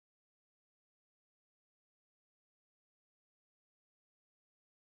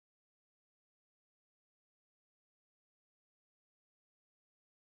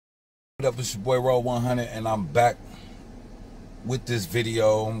What up, it's your boy Roll 100, and I'm back with this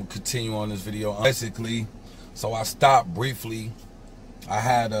video. I'm gonna continue on this video. Basically, so I stopped briefly. I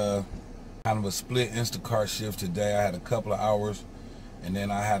had a kind of a split Instacart shift today. I had a couple of hours, and then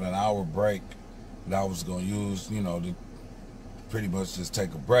I had an hour break that I was gonna use, to pretty much just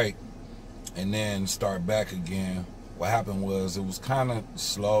take a break and then start back again. What happened was it was kind of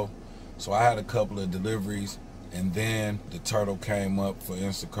slow, so I had a couple of deliveries. And then the turtle came up for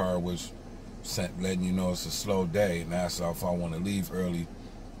Instacart, which letting you know it's a slow day, and asked if I want to leave early.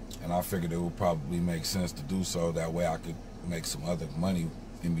 And I figured it would probably make sense to do so. That way I could make some other money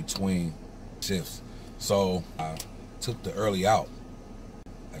in between shifts. So I took the early out.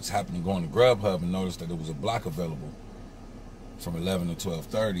 I just happened to go on the Grubhub and noticed that there was a block available from 11 to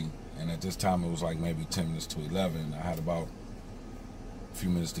 12:30. And at this time it was like maybe 10 minutes to 11. I had about a few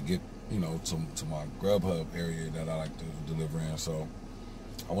minutes to get to my Grubhub area that I like to deliver in. So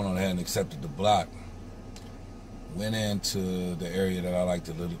I went on ahead and accepted the block. Went into the area that I like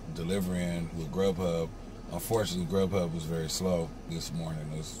to deliver in with Grubhub. Unfortunately, Grubhub was very slow this morning.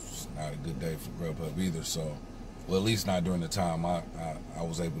 It was not a good day for Grubhub either. So, well, at least not during the time I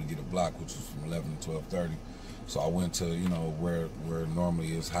was able to get a block, which was from 11 to 12:30. So I went to where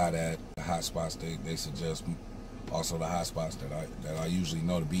normally is hot at, the hot spots they suggest. Also the hot spots that I usually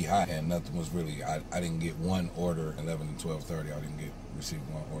know to be hot, and nothing was really. I didn't get one order 11 to 12:30. I didn't receive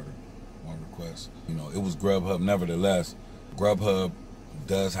one order, one request. It was Grubhub. Nevertheless, Grubhub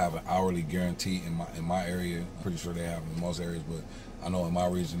does have an hourly guarantee in my area. I'm pretty sure they have in most areas, but I know in my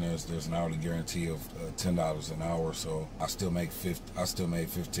region there's an hourly guarantee of $10 an hour. So I still made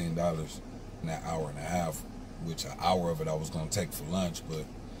 $15 in that hour and a half, which an hour of it I was gonna take for lunch, but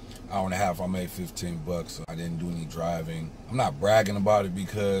hour and a half I made $15. So I didn't do any driving. I'm not bragging about it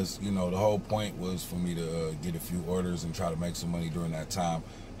because the whole point was for me to get a few orders and try to make some money during that time.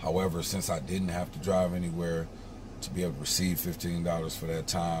 However, since I didn't have to drive anywhere, to be able to receive $15 for that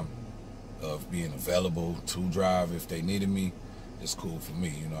time of being available to drive if they needed me, it's cool for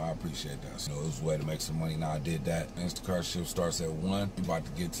me. I appreciate that. So it was a way to make some money. Now I did that. Instacart shift starts at 1. I'm about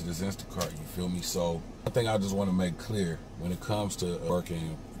to get to this Instacart, you feel me? So one thing I just want to make clear when it comes to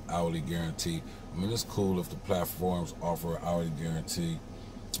working hourly guarantee, I mean, it's cool if the platforms offer an hourly guarantee,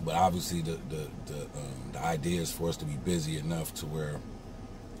 but obviously the idea is for us to be busy enough to where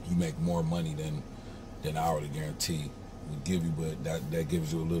you make more money than hourly guarantee would give you, but that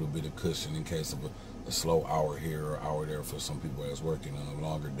gives you a little bit of cushion in case of a slow hour here or hour there for some people that's working on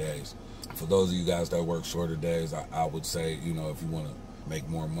longer days. For those of you guys that work shorter days, I would say, if you want to make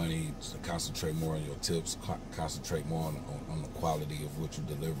more money, to concentrate more on your tips, concentrate more on the quality of what you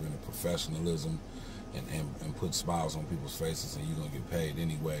deliver and the professionalism, and put smiles on people's faces, and you're gonna get paid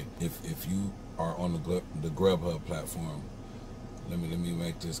anyway. If you are on the Grubhub platform, let me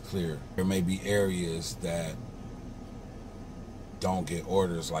make this clear. There may be areas that don't get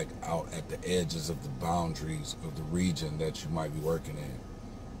orders, like out at the edges of the boundaries of the region that you might be working in.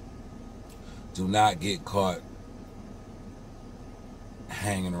 Do not get caught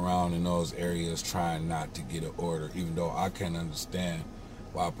hanging around in those areas trying not to get an order, even though I can understand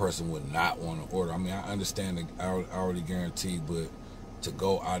why a person would not want to order. I mean, I understand the hourly guarantee, but to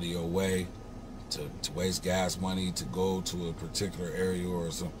go out of your way to waste gas money to go to a particular area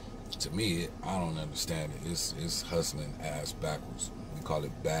or something, to me, I don't understand it. It's hustling ass backwards. We call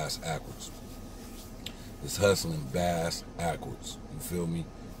it bass backwards. It's hustling bass backwards. You feel me?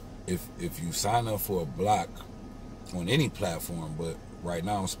 If you sign up for a block on any platform, but right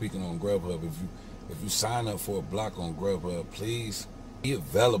now I'm speaking on Grubhub. If you sign up for a block on Grubhub, please be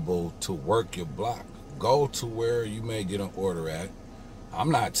available to work your block. Go to where you may get an order at. I'm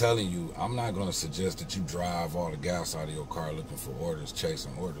not going to suggest that you drive all the gas out of your car looking for orders,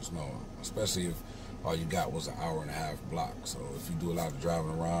 chasing orders. No, especially if all you got was an hour and a half block. So if you do a lot of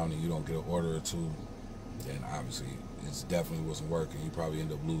driving around and you don't get an order or two, then obviously it definitely wasn't working. You probably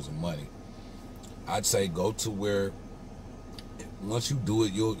end up losing money. I'd say go to where, once you do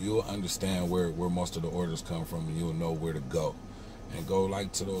it, you'll understand where most of the orders come from, and you'll know where to go. And go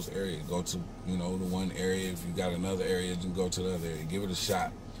like to those areas. Go to the one area. If you got another area, then go to the other area. Give it a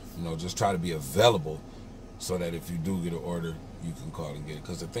shot. Just try to be available so that if you do get an order, you can call and get it.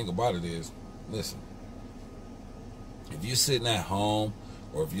 Because the thing about it is, listen, if you're sitting at home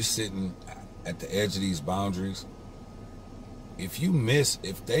or if you're sitting at the edge of these boundaries,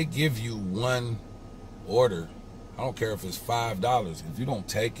 if they give you one order, I don't care if it's $5, if you don't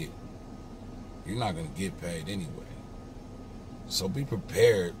take it, you're not going to get paid anyway. So be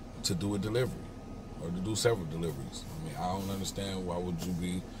prepared to do a delivery or to do several deliveries. I mean, I don't understand why would you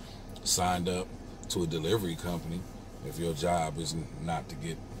be signed up to a delivery company if your job is not to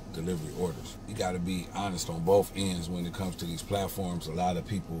get delivery orders. You got to be honest on both ends when it comes to these platforms. A lot of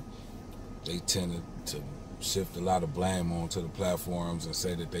people, they tend to shift a lot of blame onto the platforms and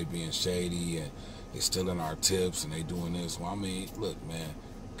say that they being shady and they stealing our tips and they doing this. Well, I mean, look, man,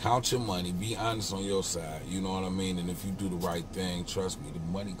 count your money, be honest on your side, you know what I mean? And if you do the right thing, trust me, the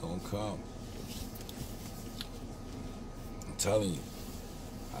money gonna come. I'm telling you,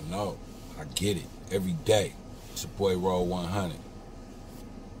 I know, I get it every day. It's your boy Roll 100.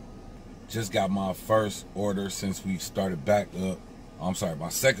 Just got my first order since we started back up. I'm sorry, my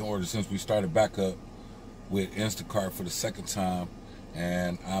second order since we started back up with Instacart for the second time.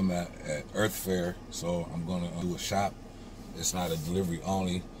 And I'm at Earth Fair, so I'm gonna do a shop. It's not a delivery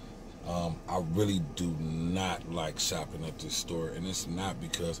only. I really do not like shopping at this store, and it's not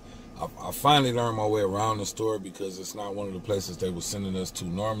because I finally learned my way around the store because it's not one of the places they were sending us to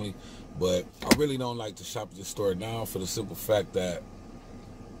normally. But I really don't like to shop at this store now for the simple fact that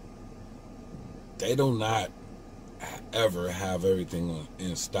they do not ever have everything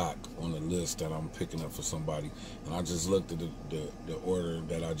in stock on the list that I'm picking up for somebody. And I just looked at the order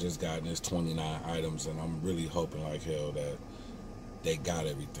that I just got, and it's 29 items, and I'm really hoping like hell that they got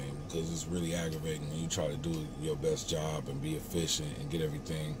everything, because it's really aggravating when you try to do your best job and be efficient and get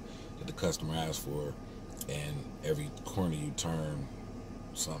everything that the customer asks for, and every corner you turn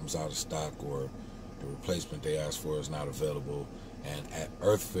something's out of stock or the replacement they asked for is not available. And at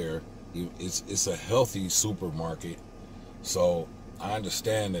Earth Fair, it's a healthy supermarket, so I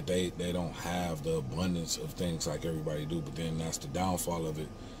understand that they don't have the abundance of things like everybody do, but then that's the downfall of it.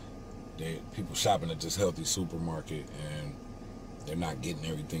 People shopping at this healthy supermarket and they're not getting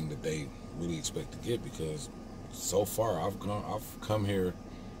everything that they really expect to get, because so far I've come here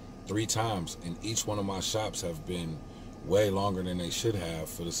 3 times, and each one of my shops have been way longer than they should have,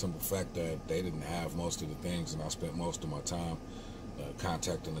 for the simple fact that they didn't have most of the things, and I spent most of my time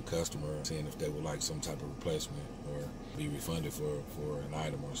contacting the customer, seeing if they would like some type of replacement or be refunded for an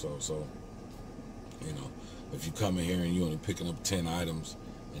item or so. So, you know, if you come in here and you only picking up 10 items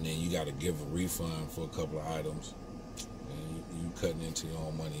and then you got to give a refund for a couple of items, and you cutting into your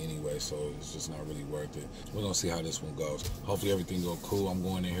own money anyway, so it's just not really worth it. We're gonna see how this one goes. Hopefully everything goes cool. I'm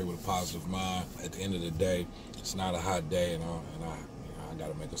going in here with a positive mind. At the end of the day, it's not a hot day, and I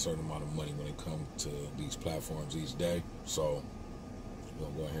got to make a certain amount of money when it comes to these platforms each day. So we're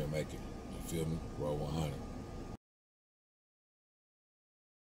gonna go in here and make it. You feel me? Roll 100.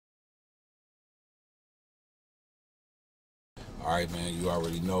 Alright, man, you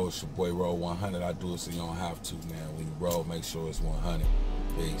already know it's your boy Roll 100. I do it so you don't have to, man. When you roll, make sure it's 100.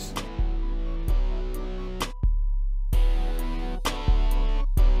 Peace.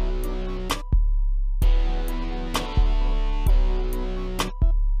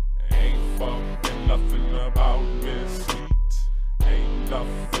 Ain't fucking nothing about